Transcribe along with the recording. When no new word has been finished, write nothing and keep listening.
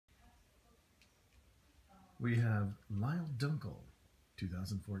We have Lyle Dunkel,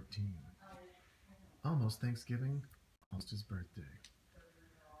 2014. Almost Thanksgiving, almost his birthday.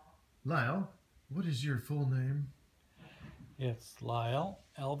 Lyle, what is your full name? It's Lyle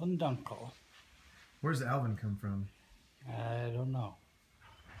Alvin Dunkel. Where's Alvin come from? I don't know.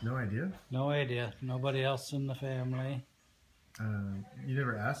 No idea? No idea. Nobody else in the family. You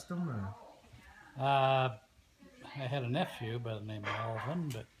never asked him? Or? I had a nephew by the name of Alvin,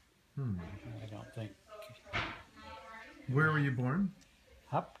 but I don't think. Where were you born?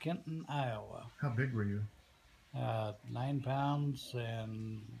 Hopkinton, Iowa. How big were you? 9 pounds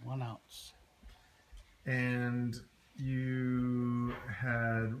and 1 ounce. And you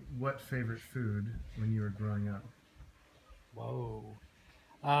had what favorite food when you were growing up? Whoa.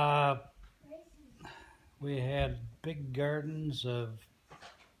 We had big gardens of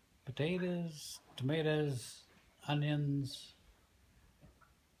potatoes, tomatoes, onions.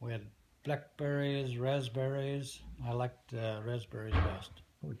 We had blackberries, raspberries. I liked raspberries best.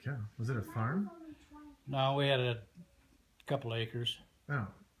 Holy cow. Was it a farm? No, we had a couple acres. Oh.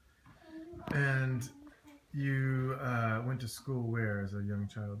 And you went to school where as a young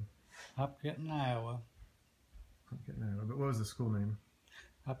child? Hopkinton, Iowa. Hopkinton, Iowa. But what was the school name?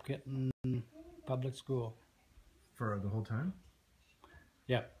 Hopkinton Public School. For the whole time?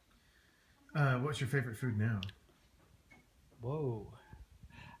 Yep. What's your favorite food now? Whoa.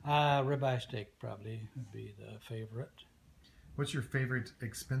 Ribeye steak probably would be the favorite. What's your favorite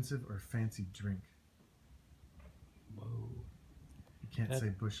expensive or fancy drink? Whoa. You can't say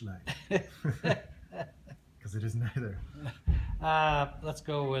Busch Light. Because it is neither. Let's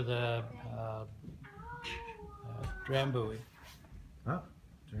go with a Drambuie. Oh,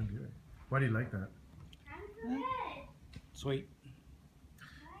 Drambuie. Why do you like that? Sweet.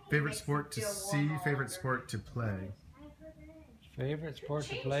 Favorite sport to see, favorite sport to play? Favorite sport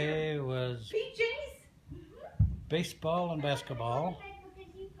to play was baseball and basketball.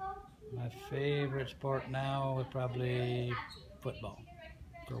 My favorite sport now is probably football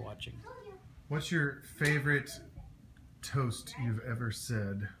for watching. What's your favorite toast you've ever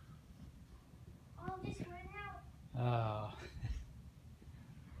said?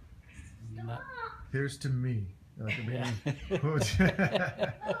 Here's to me. Like what would you...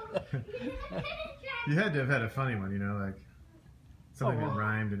 You had to have had a funny one, you know, like something that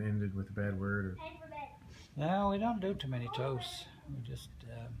rhymed and ended with a bad word. Or... No, we don't do too many toasts. We just.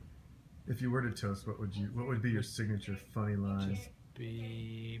 If you were to toast, what would be your signature funny line? Just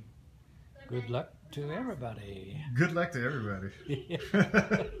be good luck to everybody. Good luck to everybody.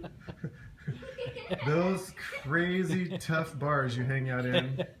 Those crazy tough bars you hang out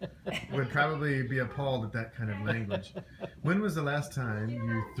in would probably be appalled at that kind of language. When was the last time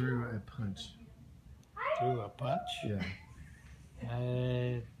you threw a punch? Threw a punch? Yeah.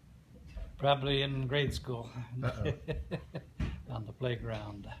 Probably in grade school. Uh-oh. On the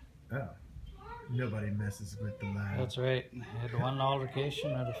playground. Oh. Nobody messes with the line. That's right. I had one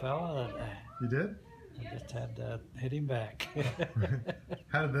altercation with a fella that You did? I just had to hit him back.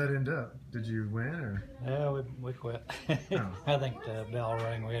 How did that end up? Did you win or? Yeah, we quit. Oh. I think the bell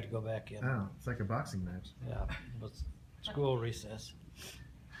rang. We had to go back in. Oh, it's like a boxing match. Yeah, it was school recess.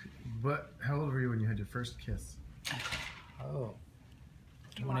 How old were you when you had your first kiss? Oh,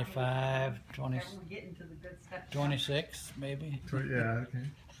 25, 20, 26 maybe. Yeah, okay.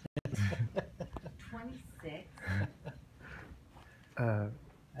 26.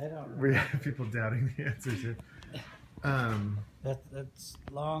 I don't know. We have people doubting the answers here. That's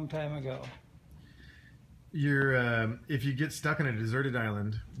a long time ago. If you get stuck on a deserted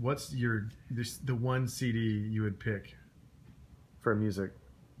island, what's the one CD you would pick for music?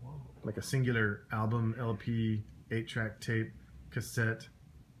 Whoa. Like a singular album, LP, 8-track tape, cassette,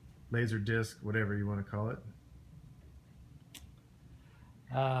 laser disc, whatever you want to call it.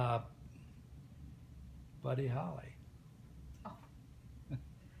 Buddy Holly.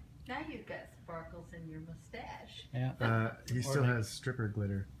 Now you've got sparkles in your mustache. Yeah. He still has stripper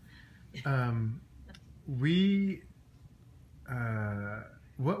glitter.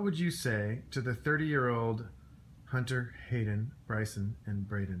 What would you say to the 30-year-old Hunter, Hayden, Bryson, and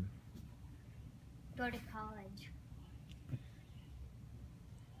Braden? Go to college.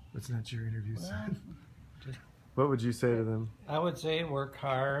 That's not your interview, son. Just, What would you say to them? I would say work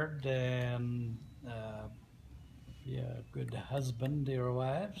hard and be a good husband to your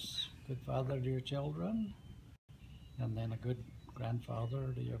wives, good father to your children, and then a good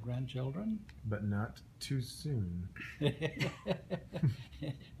grandfather to your grandchildren. But not too soon.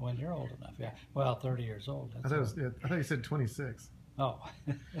 When you're old enough, yeah. Well, 30 years old. I thought you said 26. Oh.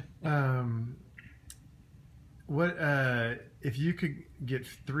 What if you could get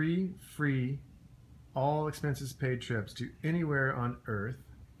 3 free all expenses paid trips to anywhere on Earth,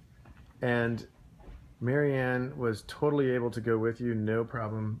 and Marianne was totally able to go with you, no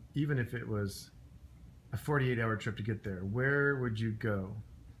problem, even if it was a 48-hour trip to get there, where would you go?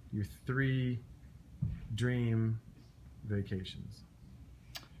 Your 3 dream vacations.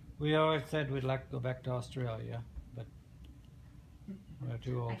 We always said we'd like to go back to Australia, but we're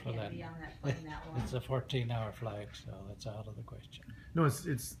too I old for can't that. be on that plane that long. It's a 14-hour flight, so that's out of the question. No,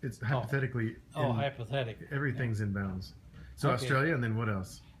 it's hypothetically. Oh, hypothetical. Everything's in bounds. So Okay. Australia, and then what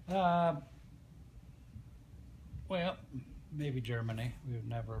else? Well, maybe Germany. We've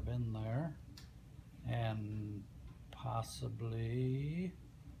never been there. And possibly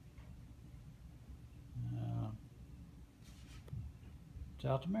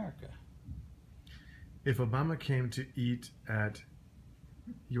South America. If Obama came to eat at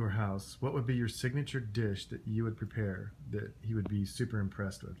your house, what would be your signature dish that you would prepare that he would be super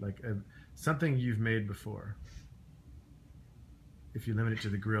impressed with? Like something you've made before. If you limit it to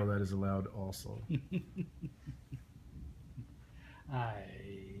the grill, that is allowed also. I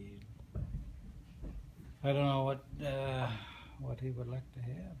don't know what he would like to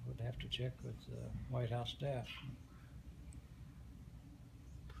have. Would have to check with the White House staff.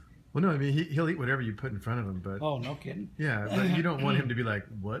 Well, no, I mean, he'll eat whatever you put in front of him, but... Oh, no kidding. Yeah, but you don't want him to be like,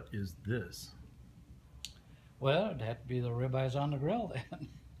 what is this? Well, it'd have to be the ribeyes on the grill then.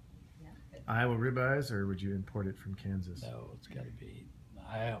 Iowa ribeyes, or would you import it from Kansas? No, it's got to be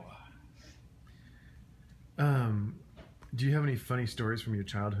Iowa. Do you have any funny stories from your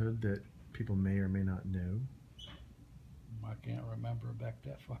childhood that people may or may not know? I can't remember back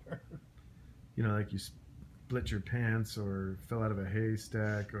that far. You know, like you split your pants or fell out of a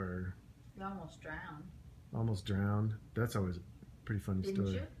haystack or You almost drowned. almost drowned. That's always a pretty funny Didn't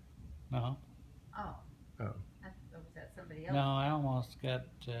story. you? No, Oh. Oh. Was that somebody else? no, I almost got.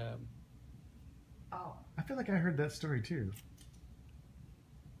 Oh. I feel like I heard that story too.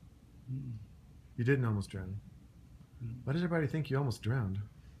 Mm. You didn't almost drown. Why does everybody think you almost drowned?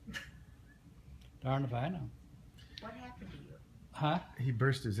 Darn if I know. What happened to you? Huh? He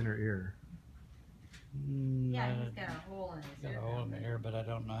burst his inner ear. Yeah, he's got a hole in his Got ear. a hole in the ear, but I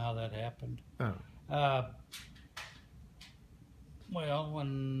don't know how that happened. Oh. Well,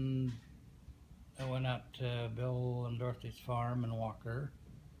 when I went out to Bill and Dorothy's farm in Walker,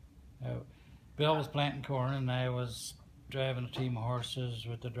 Bill was planting corn and I was driving a team of horses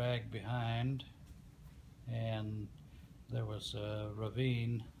with the drag behind, and there was a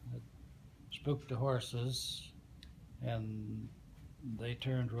ravine that spooked the horses, and they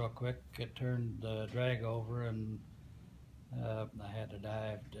turned real quick. It turned the drag over, and I had to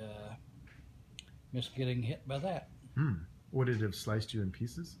dive to miss getting hit by that. Would it have sliced you in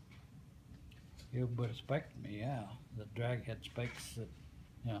pieces? It would have spiked me, yeah. The drag had spikes that,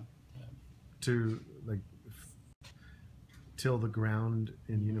 yeah. To like till the ground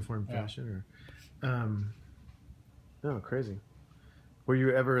in uniform fashion, or oh, crazy. Were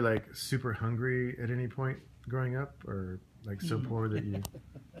you ever like super hungry at any point growing up, or like so poor that you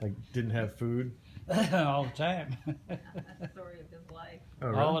like didn't have food? All the time. That's the story of his life. Oh,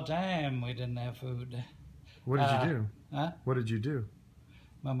 really? All the time we didn't have food. What did you do? Huh? What did you do?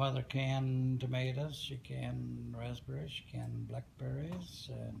 My mother canned tomatoes, she canned raspberries, she canned blackberries,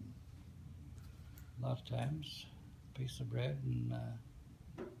 and a lot of times a piece of bread and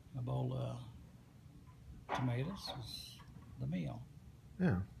a bowl of tomatoes was the meal.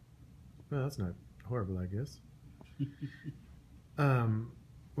 Yeah. Well, that's not horrible, I guess.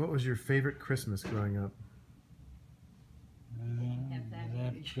 What was your favorite Christmas growing up? Have that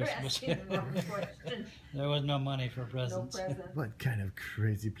That many Christmas. dressed in one question. There was no money for No presents. present. What kind of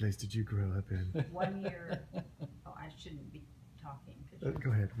crazy place did you grow up in? 1 year. Oh, I shouldn't be talking. 'Cause you're-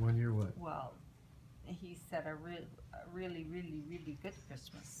 Go ahead. 1 year what? Well, he said a really, really, really good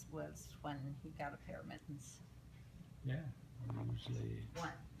Christmas was when he got a pair of mittens. Yeah, usually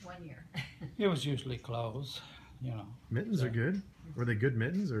One year. it was usually clothes, you know. Mittens are good. Were they good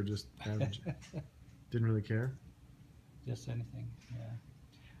mittens or just average? Didn't really care. Just anything, yeah.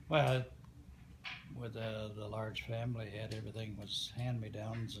 Well, with the large family, had everything was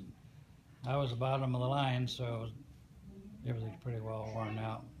hand-me-downs, and I was the bottom of the line, so everything's pretty well worn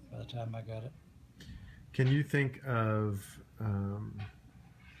out by the time I got it. Can you think of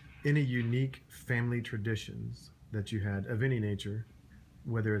any unique family traditions that you had of any nature,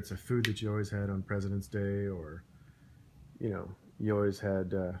 whether it's a food that you always had on President's Day, or you always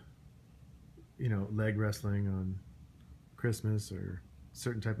had leg wrestling on Christmas, or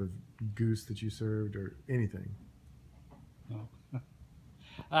certain type of goose that you served, or anything? No.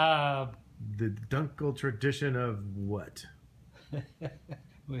 The Dunkel tradition of what?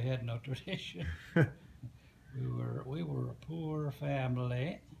 We had no tradition. We were a poor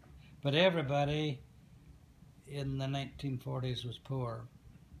family, but everybody in the 1940s was poor.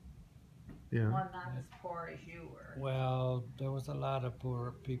 Yeah. Well, not as poor as you were. Well, there was a lot of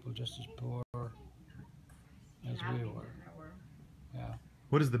poor people just as poor as In we Abingdon, were. there were. Yeah.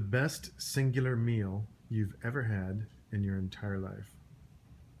 What is the best singular meal you've ever had in your entire life?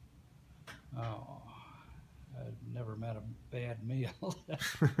 Oh, I've never met a bad meal.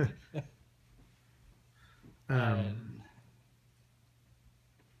 I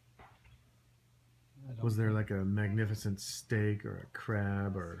don't Was there think- like a magnificent steak or a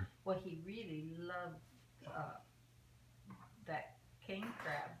crab or? Well, he really loved that king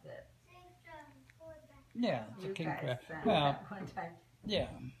crab that Yeah, it's a you king guys crab. sent Well, that one time. yeah,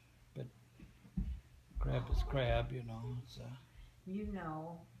 but crab is crab, you know. It's, You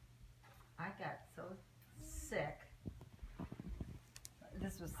know, I got so sick.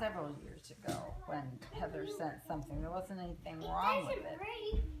 This was several years ago when Heather sent something. There wasn't anything wrong with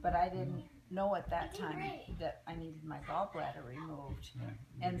it, but I didn't know at that time that I needed my gallbladder removed.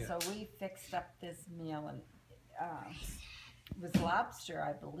 yeah, And you so we fixed up this meal, and it was lobster,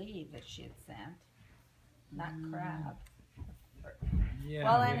 I believe, that she had sent, not crab. yeah,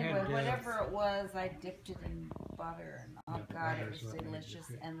 Well, we anyway, had, whatever it was, I dipped it in butter, and oh Yeah, God, it butter's was what made you delicious.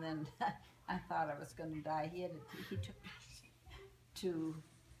 sick. And then I thought I was going to die. He took me to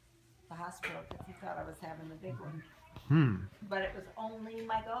the hospital because he thought I was having the big one. But it was only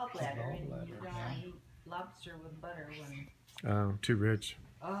my gallbladder, and you Gallbladder, don't yeah. eat lobster with butter when. Oh, too rich.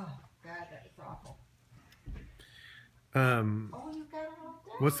 Oh God, that was awful. Um, Oh, you got it all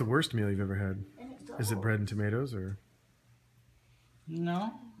done. what's the worst meal you've ever had? And it's Is it all- bread and tomatoes or?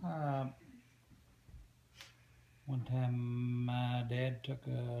 No. One time my dad took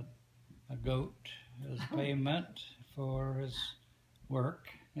a goat as payment for his work.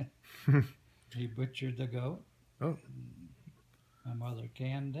 He butchered the goat. Oh. My mother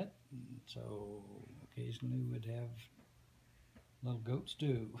canned it, and so occasionally we'd have little goat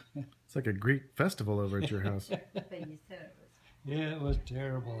stew. It's like a Greek festival over at your house. But you said it was. Yeah, it was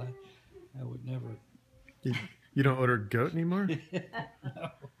terrible. I would never. You don't order goat anymore?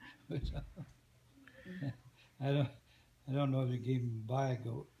 No. I don't know if you can even buy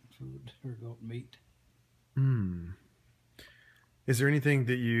goat food or goat meat. Is there anything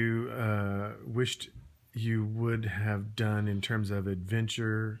that you wished you would have done in terms of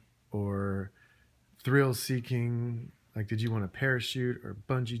adventure or thrill seeking? Like, did you want to parachute or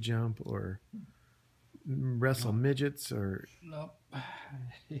bungee jump or wrestle midgets or? Nope.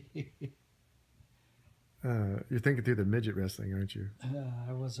 You're thinking through the midget wrestling, aren't you?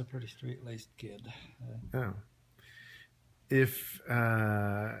 I was a pretty straight-laced kid. Oh. If,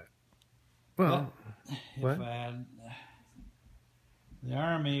 well, If what? The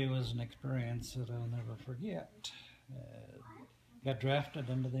Army was an experience that I'll never forget. Got drafted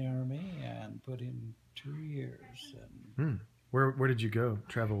into the Army and put in 2 years. And Where did you go,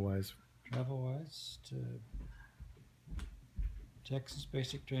 travel-wise? travel-wise to Texas,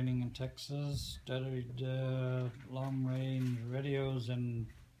 basic training in Texas, studied long-range radios in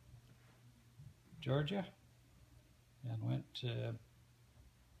Georgia, and went to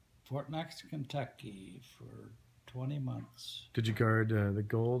Fort Knox, Kentucky for 20 months. Did you guard the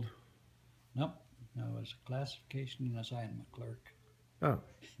gold? Nope, I was a classification and assignment clerk. Oh.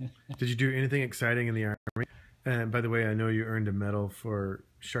 Did you do anything exciting in the Army? And by the way, I know you earned a medal for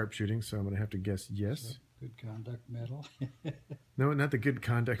sharpshooting, so I'm going to have to guess yes. So, good conduct medal. No, not the good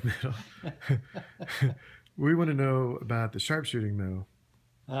conduct medal. We want to know about the sharpshooting medal.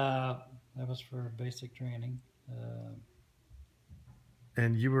 That was for basic training.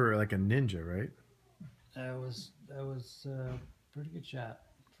 And you were like a ninja, right? I was a pretty good shot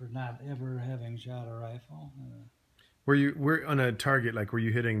for not ever having shot a rifle. Were on a target, like were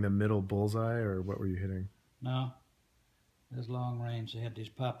you hitting the middle bullseye or what were you hitting? No, it was long range. They had these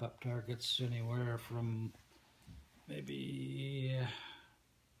pop-up targets anywhere from maybe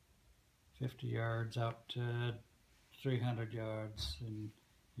 50 yards out to 300 yards, and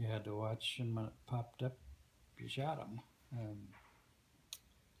you had to watch, and when it popped up, you shot them.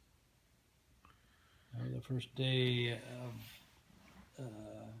 The first day of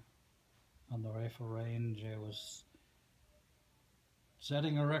on the rifle range, I was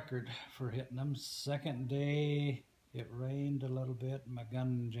setting a record for hitting them. Second day, it rained a little bit, my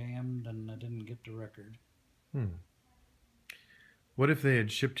gun jammed, and I didn't get the record. What if they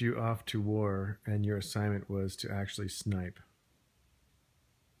had shipped you off to war and your assignment was to actually snipe?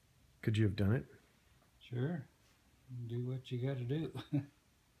 Could you have done it? Sure, do what you got to do.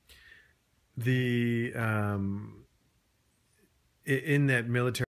 in that military